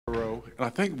And I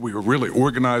think we were really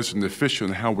organized and efficient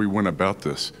in how we went about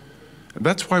this. And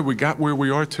that's why we got where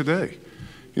we are today.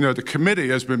 You know, the committee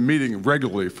has been meeting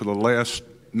regularly for the last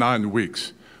 9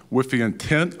 weeks with the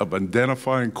intent of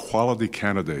identifying quality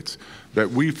candidates that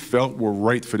we felt were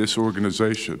right for this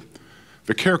organization.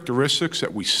 The characteristics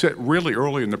that we set really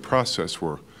early in the process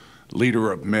were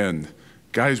leader of men,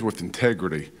 guys with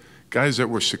integrity, guys that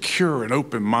were secure and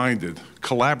open-minded,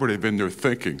 collaborative in their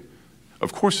thinking,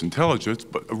 of course intelligence,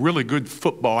 but a really good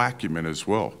football acumen as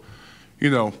well. You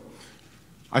know,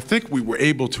 I think we were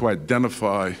able to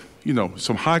identify, you know,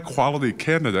 some high-quality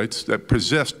candidates that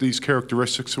possessed these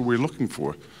characteristics that we're looking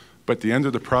for. But at the end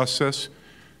of the process,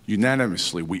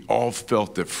 unanimously, we all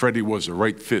felt that Freddie was the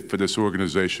right fit for this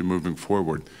organization moving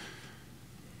forward.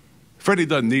 Freddie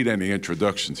doesn't need any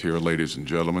introductions here, ladies and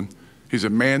gentlemen. He's a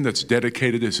man that's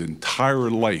dedicated his entire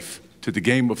life to the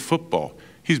game of football.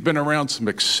 He's been around some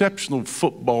exceptional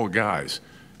football guys.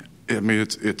 I mean,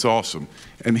 it's awesome.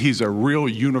 And he's a real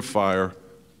unifier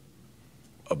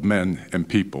of men and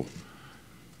people.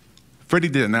 Freddie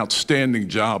did an outstanding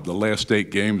job the last 8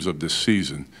 games of this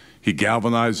season. He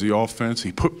galvanized the offense.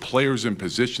 He put players in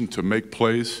position to make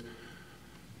plays.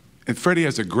 And Freddie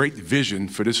has a great vision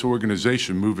for this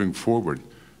organization moving forward.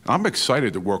 I'm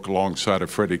excited to work alongside of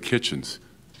Freddie Kitchens,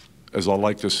 as I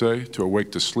like to say, to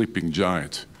awake the sleeping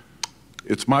giants.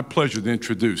 It's my pleasure to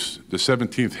introduce the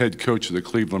 17th head coach of the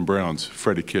Cleveland Browns,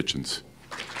 Freddie Kitchens.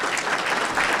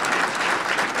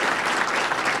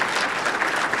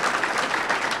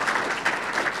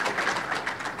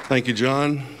 Thank you,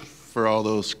 John, for all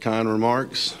those kind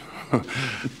remarks.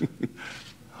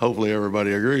 Hopefully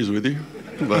everybody agrees with you.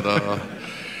 But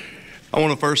I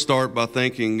want to first start by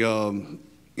thanking,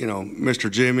 you know, Mr.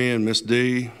 Jimmy and Miss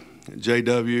D,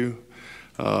 JW,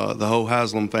 the whole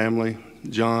Haslam family,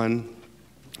 John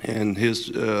and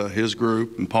his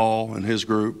group, and Paul and his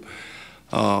group.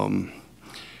 You know,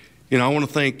 I want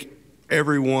to thank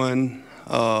everyone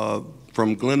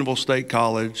from Glenville State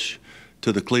College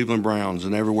to the Cleveland Browns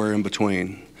and everywhere in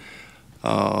between. You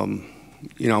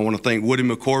know, I want to thank Woody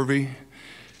McCorvey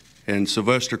and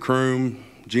Sylvester Kroom,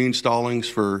 Gene Stallings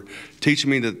for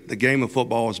teaching me that the game of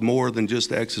football is more than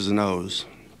just X's and O's.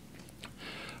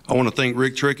 I want to thank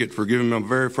Rick Trickett for giving me my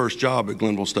very first job at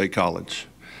Glenville State College.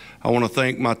 I want to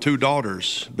thank my 2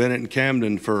 daughters, Bennett and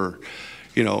Camden, for,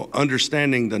 you know,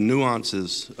 understanding the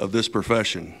nuances of this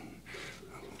profession.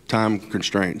 Time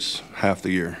constraints, half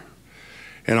the year.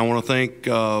 And I want to thank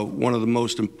one of the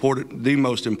most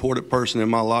important person in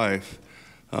my life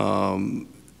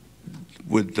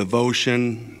with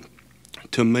devotion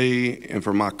to me and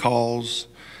for my cause,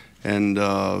 and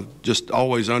just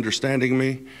always understanding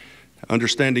me,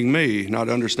 not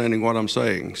understanding what I'm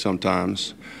saying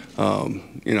sometimes.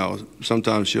 You know,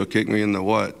 sometimes she'll kick me in the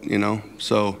what, you know.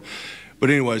 So, but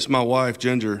anyways, my wife,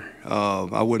 Ginger,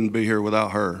 I wouldn't be here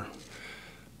without her.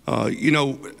 You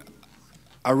know,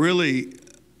 I really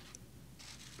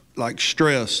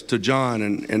stress to John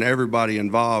and everybody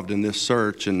involved in this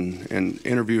search and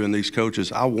interviewing these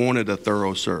coaches. I wanted a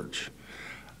thorough search.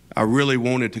 I really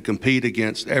wanted to compete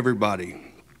against everybody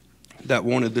that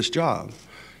wanted this job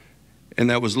and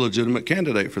that was a legitimate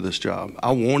candidate for this job.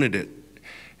 I wanted it.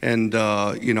 And,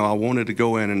 you know, I wanted to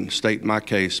go in and state my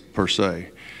case per se.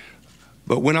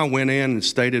 But when I went in and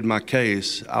stated my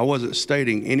case, I wasn't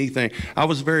stating anything. I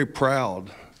was very proud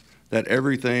that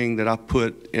everything that I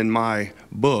put in my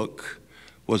book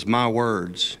was my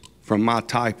words from my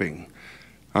typing,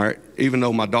 all right? Even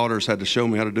though my daughters had to show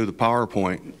me how to do the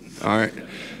PowerPoint, all right?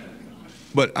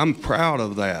 But I'm proud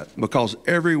of that because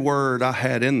every word I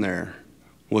had in there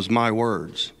was my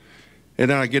words. And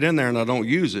then I get in there and I don't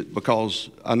use it because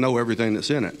I know everything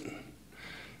that's in it.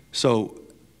 So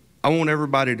I want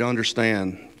everybody to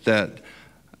understand that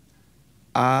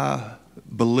I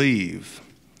believe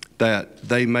that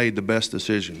they made the best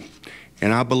decision.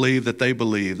 And I believe that they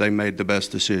believe they made the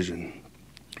best decision.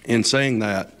 In saying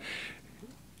that,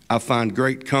 I find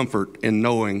great comfort in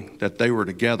knowing that they were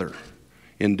together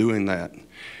in doing that.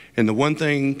 And the one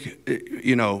thing,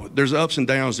 you know, there's ups and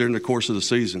downs during the course of the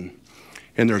season.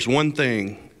 And there's one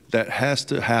thing that has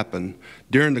to happen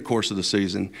during the course of the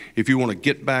season if you want to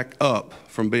get back up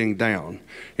from being down.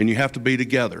 And you have to be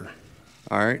together,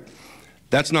 all right?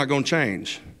 That's not going to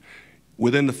change.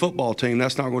 Within the football team,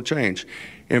 that's not going to change.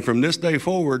 And from this day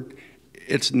forward,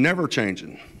 it's never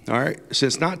changing, all right?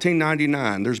 Since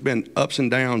 1999, there's been ups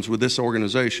and downs with this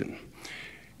organization.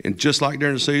 And just like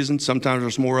during the season, sometimes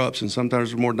there's more ups and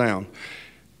sometimes there's more down.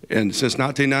 And since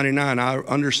 1999, I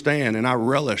understand and I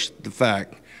relish the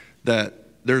fact that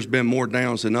there's been more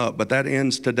downs than up, but that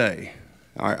ends today.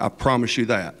 All right, I promise you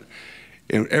that.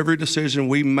 And every decision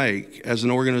we make as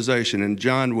an organization, and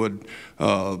John would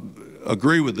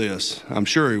agree with this, I'm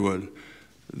sure he would,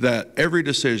 that every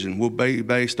decision will be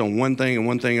based on one thing and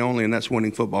one thing only, and that's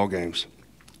winning football games.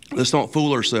 Let's not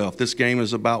fool ourselves. This game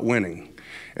is about winning.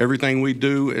 Everything we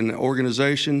do in the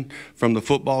organization, from the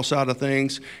football side of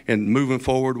things and moving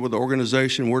forward with the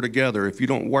organization, we're together. If you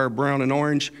don't wear brown and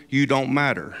orange, you don't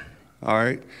matter. All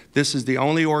right? This is the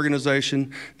only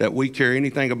organization that we care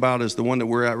anything about is the one that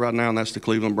we're at right now, and that's the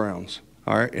Cleveland Browns.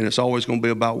 All right? And it's always going to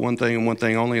be about one thing and one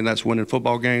thing only, and that's winning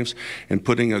football games and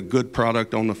putting a good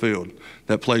product on the field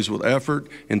that plays with effort,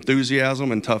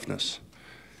 enthusiasm, and toughness.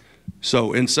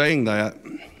 So in saying that,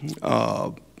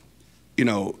 you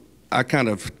know, I kind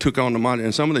of took on the mind,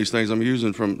 and some of these things I'm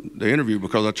using from the interview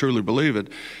because I truly believe it.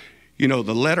 You know,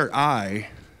 the letter I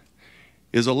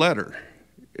is a letter.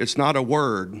 It's not a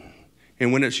word.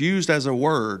 And when it's used as a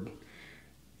word,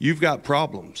 you've got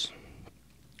problems.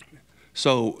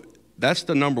 So that's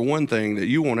the number one thing that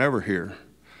you won't ever hear.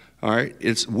 All right?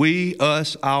 It's we,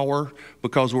 us, our,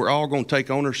 because we're all going to take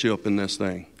ownership in this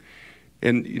thing.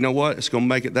 And you know what? It's going to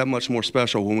make it that much more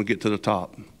special when we get to the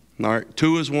top. All right?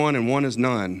 2 is 1 and 1 is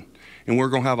none. And we're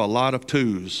going to have a lot of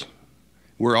 2s.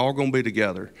 We're all going to be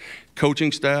together.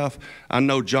 Coaching staff, I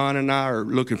know John and I are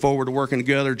looking forward to working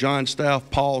together. John's staff,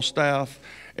 Paul's staff,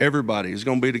 everybody is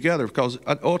going to be together because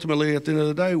ultimately at the end of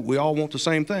the day, we all want the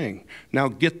same thing. Now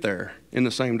get there in the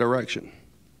same direction.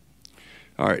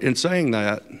 All right, in saying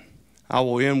that, I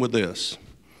will end with this,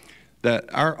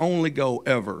 that our only goal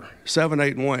ever, 7,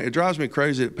 8, and 1, it drives me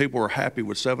crazy that people are happy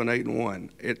with 7, 8, and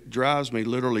 1. It drives me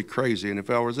literally crazy. And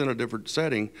if I was in a different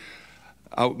setting,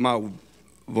 my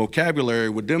vocabulary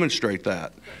would demonstrate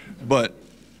that. But,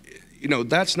 you know,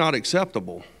 that's not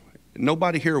acceptable.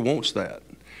 Nobody here wants that.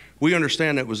 We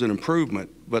understand that was an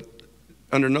improvement, but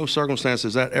under no circumstances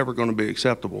is that ever going to be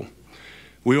acceptable.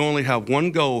 We only have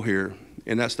one goal here,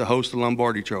 and that's to host the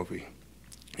Lombardi Trophy.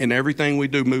 And everything we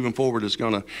do moving forward is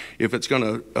going to, if it's going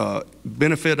to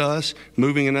benefit us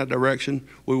moving in that direction,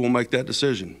 we will make that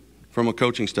decision from a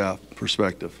coaching staff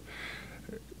perspective.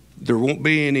 There won't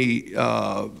be any,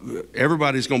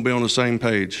 everybody's going to be on the same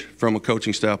page from a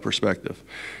coaching staff perspective.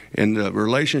 And the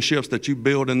relationships that you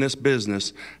build in this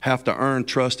business have to earn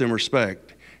trust and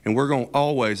respect. And we're going to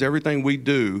always, everything we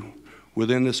do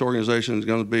within this organization is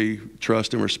going to be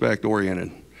trust and respect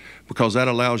oriented, because that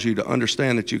allows you to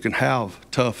understand that you can have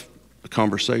tough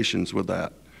conversations with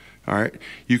that. All right?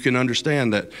 You can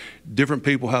understand that different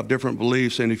people have different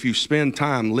beliefs, and if you spend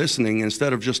time listening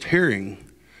instead of just hearing,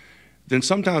 then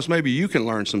sometimes maybe you can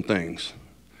learn some things.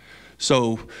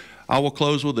 So I will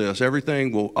close with this.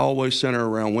 Everything will always center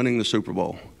around winning the Super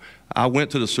Bowl. I went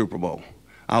to the Super Bowl.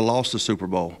 I lost the Super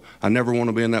Bowl. I never want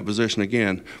to be in that position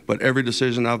again. But every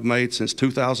decision I've made since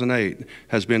 2008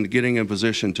 has been getting in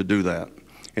position to do that.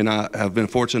 And I have been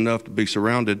fortunate enough to be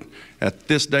surrounded at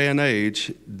this day and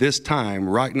age, this time,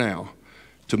 right now,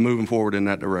 to moving forward in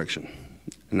that direction.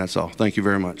 And that's all. Thank you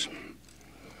very much.